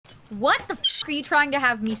What the f are you trying to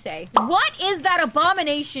have me say? What is that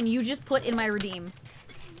abomination you just put in my redeem?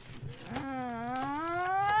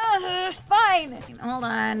 Fine. Hold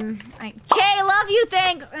on. Okay, love you,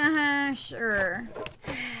 thanks. Sure.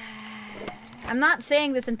 I'm not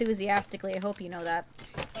saying this enthusiastically. I hope you know that.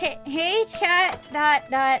 Hey, chat. ...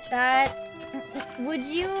 Would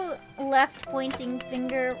you left pointing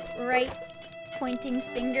finger, right pointing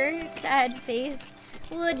finger, sad face?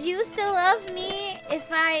 Would you still love me if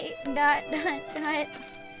I ...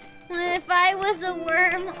 If I was a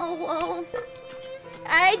worm? Oh, whoa.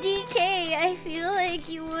 IDK, I feel like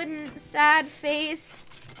you wouldn't, sad face, ...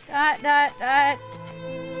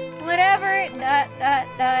 Whatever, ...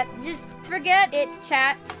 Just forget it,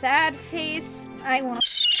 chat, sad face. I wanna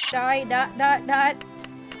die, ...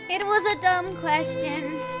 It was a dumb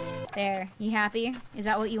question. There, you happy? Is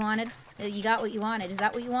that what you wanted? You got what you wanted. Is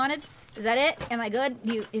that what you wanted? Is that it? Am I good?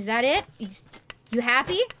 Is that it? You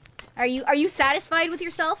happy? Are you satisfied with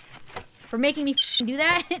yourself? For making me do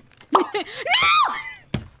that? No!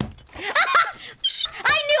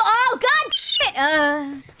 I knew. Oh God! Shit.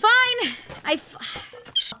 Fine.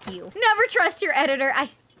 Fuck you. Never trust your editor.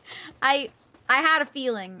 I had a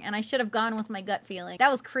feeling, and I should have gone with my gut feeling.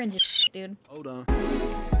 That was cringe as shit, dude. Hold on.